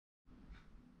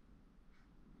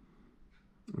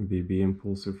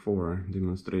BBMPulser 4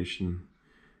 demonstration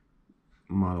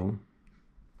model.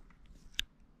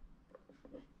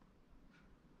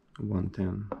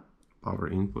 110 power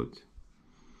input,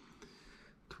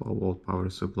 12-volt power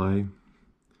supply,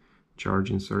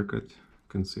 charging circuit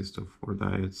consists of 4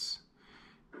 diodes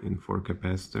and 4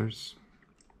 capacitors,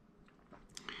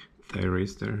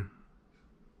 thyristor.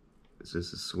 This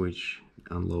is a switch,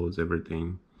 unloads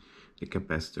everything. The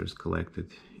capacitor is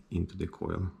collected into the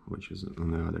coil, which is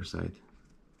on the other side.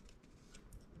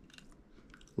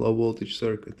 Low voltage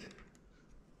circuit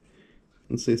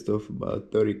consists of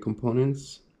about 30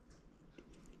 components,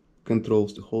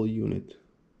 controls the whole unit.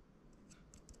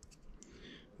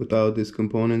 Without this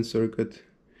component circuit,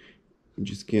 you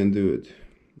just can't do it.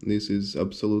 This is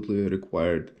absolutely a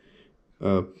required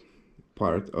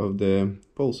part of the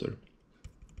pulser.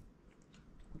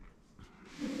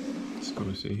 Let's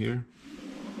go see here.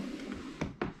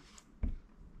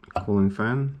 Cooling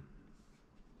fan.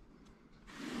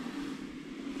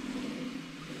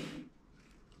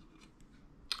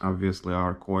 Obviously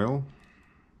our coil.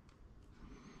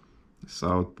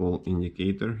 South pole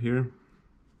indicator here.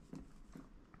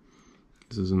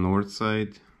 This is the north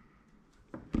side.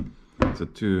 It's a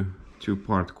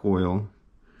two-part coil.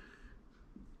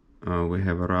 We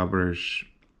have a rubberish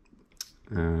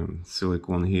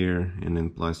silicone here, and then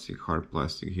plastic, hard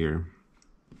plastic here.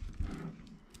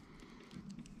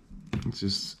 It's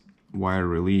just wire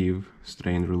relief,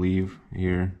 strain relief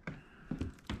here.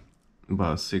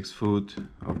 About 6 foot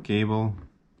of cable.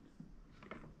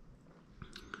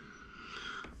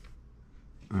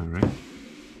 All right,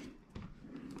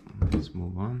 let's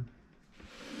move on.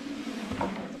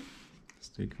 Let's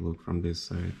take a look from this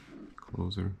side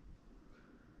closer.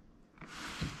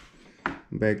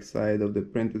 Back side of the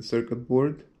printed circuit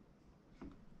board.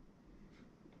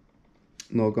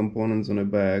 No components on the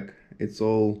back. It's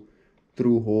all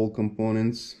through hole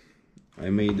components. I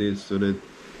made it so that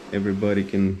everybody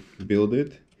can build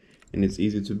it, and it's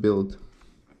easy to build.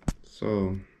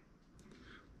 So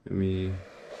let me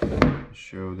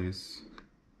show this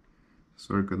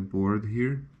circuit board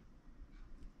here.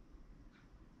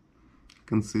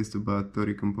 Consists about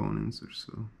 30 components or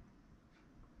so.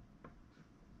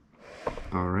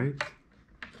 All right.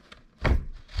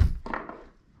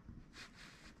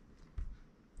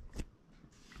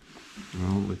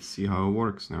 Well, let's see how it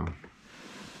works now.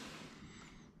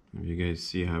 If you guys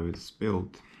see how it's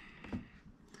built.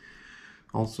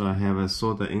 Also, I have a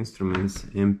Sota Instruments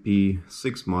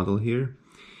MP6 model here,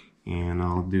 and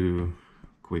I'll do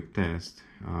a quick test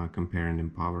comparing the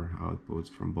power outputs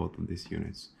from both of these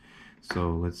units.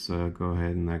 So let's go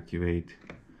ahead and activate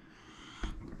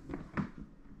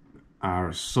our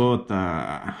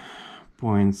Sota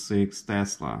 0.6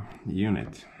 Tesla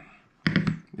unit.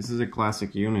 This is a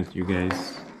classic unit, you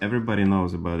guys. Everybody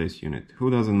knows about this unit. Who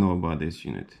doesn't know about this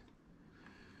unit?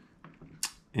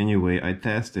 Anyway, I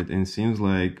tested, and it seems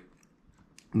like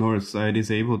north side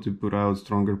is able to put out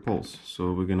stronger pulse.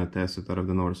 So we're gonna test it out of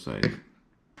the north side.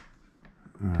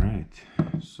 Alright,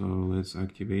 so let's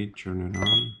activate, turn it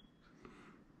on.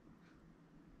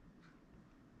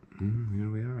 Here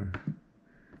we are.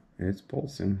 It's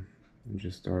pulsing.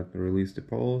 Just start to release the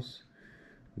pulse.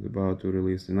 It's about to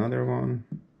release another one.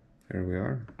 There we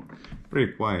are.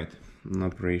 Pretty quiet in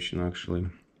operation, actually.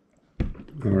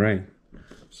 Alright,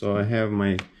 so I have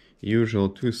my usual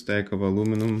 2 stack of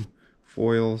aluminum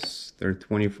foils. They're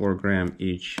 24 gram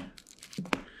each.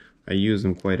 I use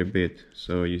them quite a bit,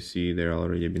 so you see they're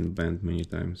already been bent many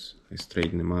times. I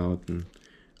straighten them out and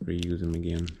reuse them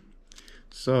again.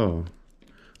 So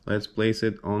let's place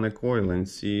it on a coil and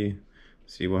see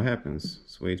what happens.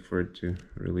 Let's wait for it to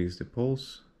release the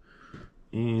pulse,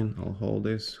 and I'll hold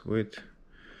this with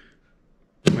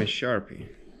my Sharpie.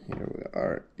 Here we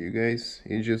are, you guys.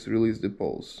 It just released the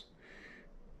pulse.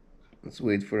 Let's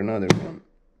wait for another one.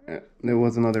 There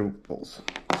was another pulse.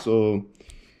 So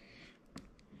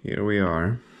here we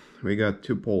are. We got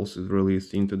 2 pulses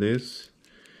released into this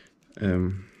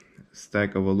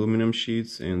stack of aluminum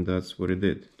sheets, and that's what it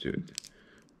did to it.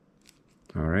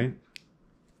 Alright,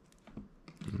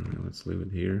 let's leave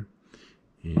it here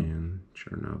and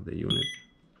turn off the unit.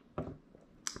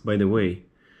 By the way,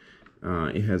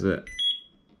 it has a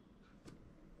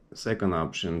second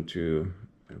option to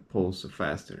pulse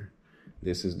faster.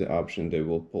 This is the option that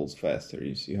will pulse faster.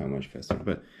 You see how much faster,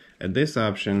 but at this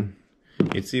option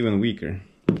it's even weaker.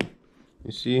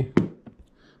 You see,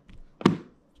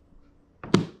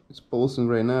 it's pulsing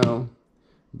right now,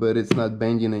 but it's not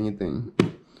bending anything.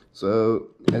 So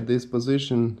at this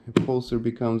position, the pulser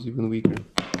becomes even weaker.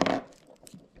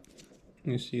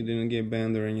 You see, it didn't get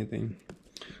bent or anything.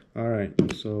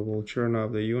 Alright, so we'll turn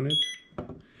off the unit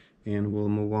and we'll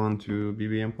move on to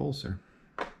BBMPulser.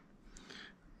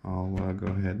 I'll go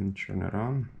ahead and turn it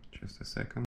on. Just a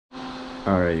second.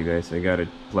 Alright, you guys, I got it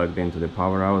plugged into the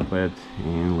power outlet,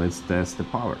 and let's test the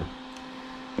power.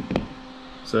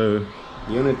 So,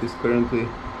 the unit is currently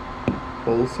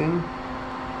pulsing,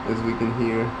 as we can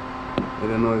hear. I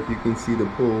don't know if you can see the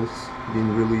pulse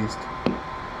being released.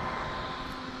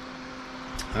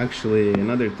 Actually,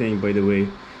 another thing, by the way,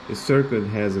 the circuit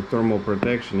has a thermal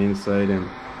protection inside, and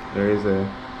there is a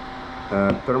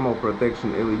thermal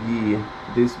protection LED.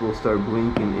 This will start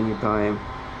blinking anytime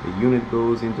the unit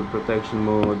goes into protection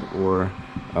mode, or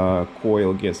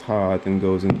coil gets hot and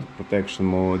goes into protection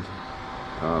mode.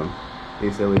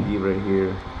 This LED right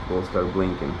here will start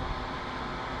blinking.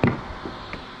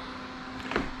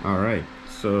 Alright,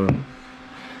 so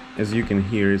as you can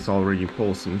hear, it's already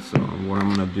pulsing. So what I'm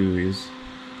gonna do is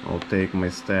I'll take my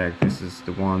stack. This is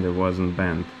the one that wasn't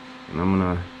bent, and I'm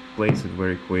gonna place it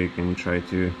very quick and try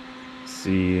to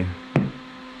see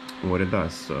what it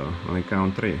does. So on the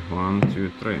count 3, 1, 2,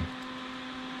 3.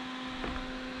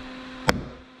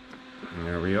 And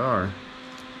there we are.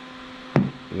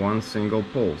 One single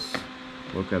pulse.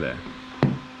 Look at that.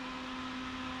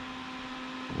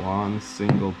 One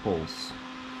single pulse.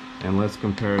 And let's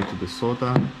compare it to the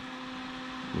Sota.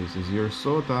 This is your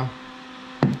Sota.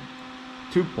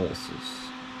 2 pulses.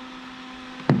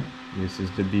 This is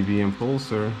the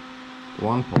BBMPulser.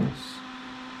 1 pulse.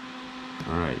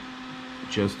 Alright,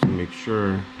 just to make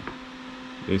sure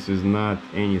this is not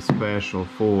any special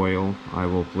foil, I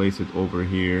will place it over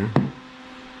here.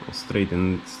 I'll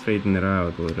straighten it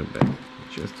out a little bit,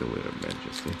 just a little bit,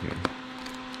 just in here.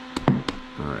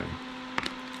 Alright,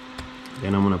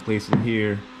 then I'm gonna place it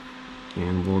here,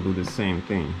 and we'll do the same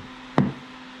thing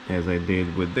as I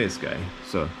did with this guy.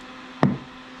 So,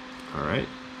 alright,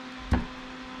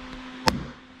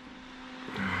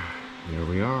 here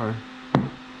we are.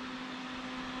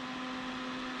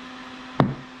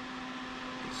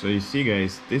 So you see,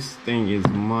 guys, this thing is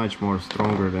much more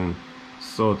stronger than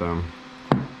Sota,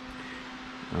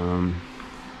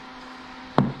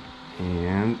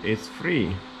 and it's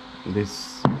free.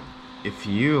 This, if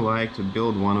you like to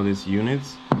build one of these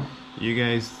units, you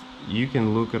guys, you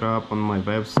can look it up on my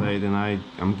website, and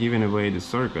I'm giving away the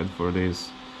circuit for this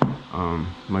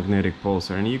magnetic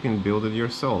pulsar, and you can build it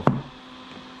yourself.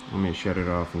 Let me shut it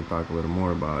off and talk a little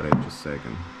more about it. Just a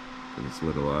second, because it's a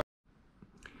little loud.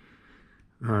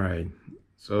 Alright,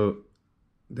 so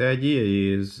the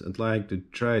idea is I'd like to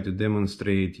try to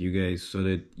demonstrate you guys so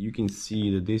that you can see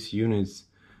that these units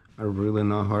are really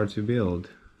not hard to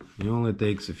build. It only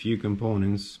takes a few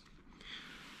components,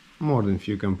 more than a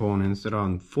few components,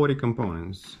 around 40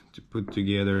 components to put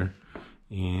together,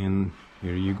 and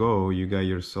here you go, you got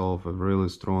yourself a really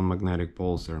strong magnetic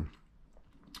pulsar.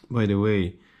 By the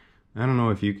way, I don't know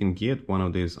if you can get one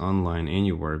of these online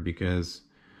anywhere, because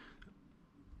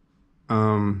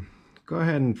go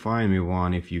ahead and find me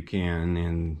one if you can,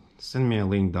 and send me a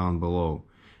link down below,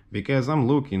 because I'm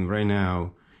looking right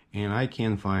now and I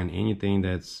can't find anything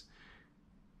that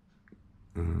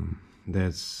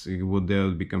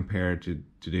would be compared to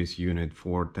this unit,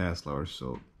 4 Tesla or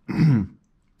so. And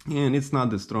it's not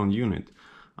the strong unit.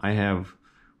 I have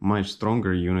much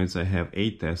stronger units. I have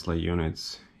 8 Tesla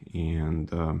units, and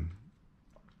I'm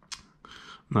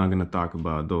not gonna talk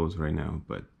about those right now,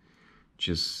 but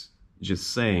just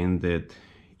saying that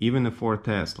even a 4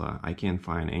 Tesla, I can't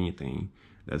find anything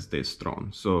that's this strong.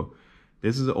 So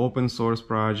this is an open source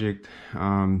project.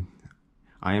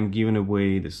 I am giving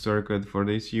away the circuit for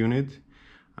this unit.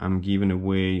 I'm giving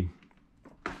away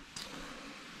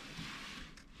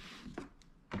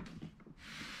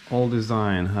all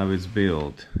design, how it's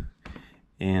built,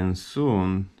 and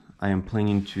soon I am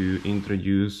planning to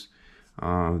introduce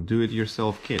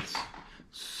do-it-yourself kits,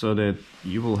 so that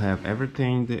you will have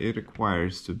everything that it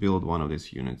requires to build one of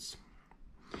these units.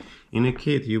 In a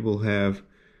kit you will have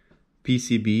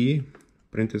PCB,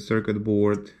 printed circuit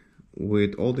board,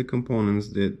 with all the components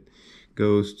that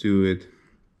goes to it.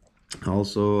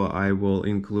 Also, I will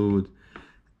include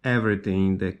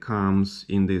everything that comes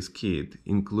in this kit,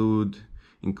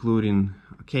 including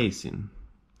a casing.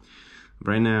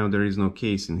 Right now there is no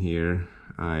casing here.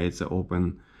 It's an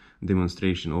open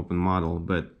demonstration, open model,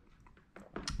 but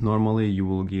normally you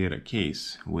will get a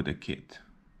case with a kit.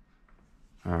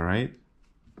 Alright,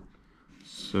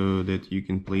 so that you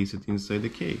can place it inside the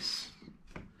case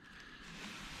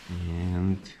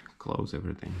and close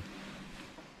everything.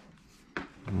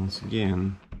 Once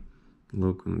again,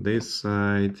 look on this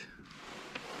side,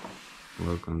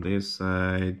 look on this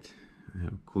side. I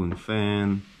have a cooling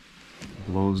fan,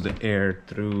 blows the air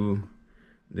through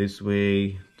this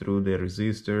way, through the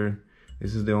resistor,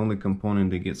 This is the only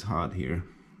component that gets hot here,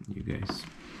 you guys.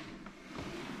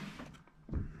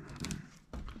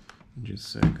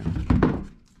 Just a second.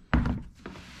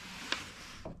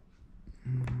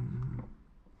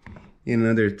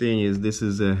 Another thing is, this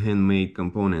is a handmade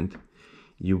component.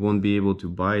 You won't be able to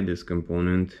buy this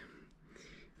component.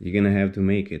 You're gonna have to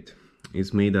make it.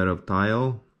 It's made out of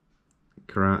tile,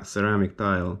 ceramic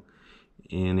tile,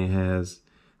 and it has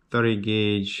 30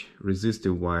 gauge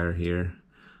resistive wire here.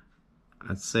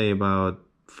 I'd say about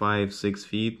 5-6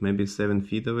 feet, maybe 7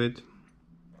 feet of it.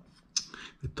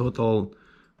 The total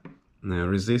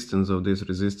resistance of this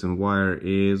resistant wire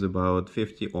is about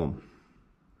 50 ohm,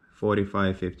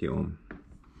 45-50 ohm,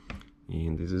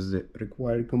 and this is the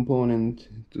required component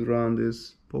to run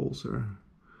this pulser.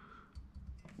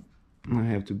 I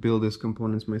have to build these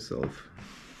components myself.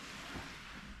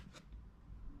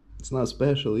 It's not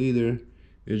special either,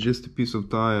 it's just a piece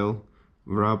of tile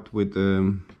wrapped with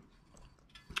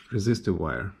resistive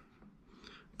wire,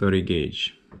 30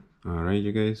 gauge. Alright,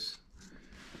 you guys.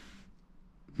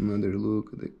 Another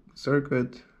look at the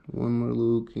circuit, one more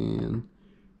look, and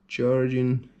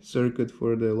charging circuit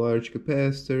for the large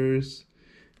capacitors.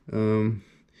 1,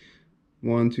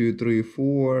 2, 3,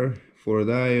 4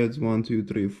 diodes, 1, 2,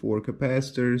 3, 4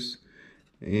 capacitors,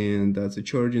 and that's a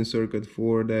charging circuit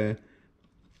for the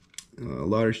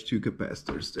large 2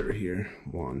 capacitors. They're here,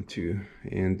 1, 2,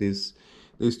 and these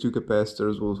 2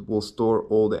 capacitors will store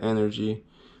all the energy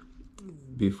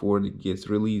before it gets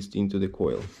released into the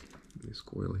coil. This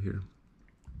coil here.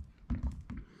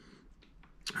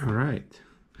 All right,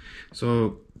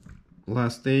 so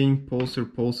last thing, pulser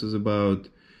pulses about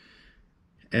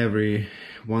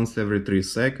once every 3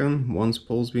 seconds. Once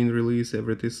pulse being released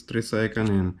every 3 seconds,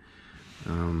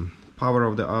 and power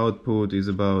of the output is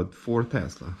about 4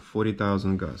 Tesla,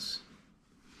 40,000 Gauss.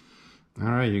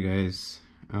 All right, you guys.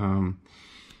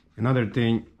 Another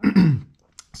thing,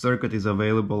 circuit is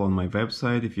available on my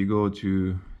website. If you go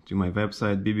to my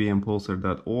website,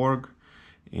 BBMPulser.org,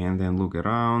 and then look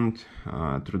around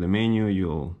through the menu,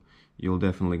 you'll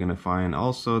definitely gonna find.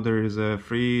 Also, there is a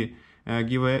free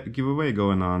giveaway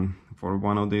going on for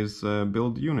one of these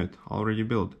build unit already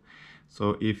built.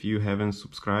 So if you haven't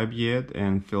subscribed yet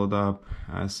and filled up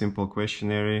a simple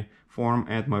questionnaire form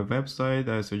at my website,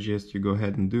 I suggest you go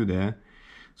ahead and do that,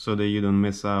 so that you don't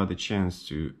miss out the chance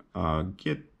to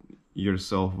get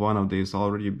yourself one of these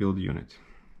already built unit.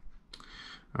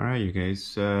 Alright, you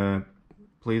guys,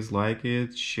 please like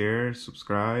it, share,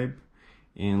 subscribe,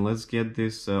 and let's get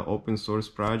this open source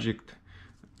project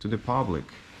to the public.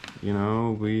 You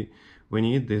know, we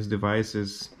need these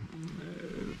devices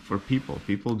for people.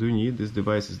 People do need these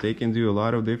devices. They can do a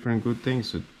lot of different good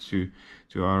things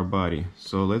to our body.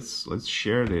 So let's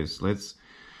share this. Let's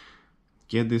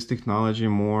get this technology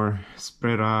more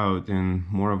spread out and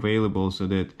more available, so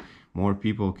that more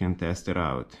people can test it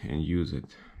out and use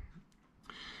it.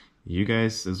 You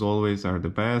guys, as always, are the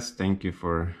best. Thank you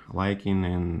for liking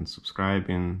and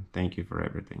subscribing. Thank you for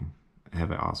everything.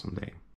 Have an awesome day.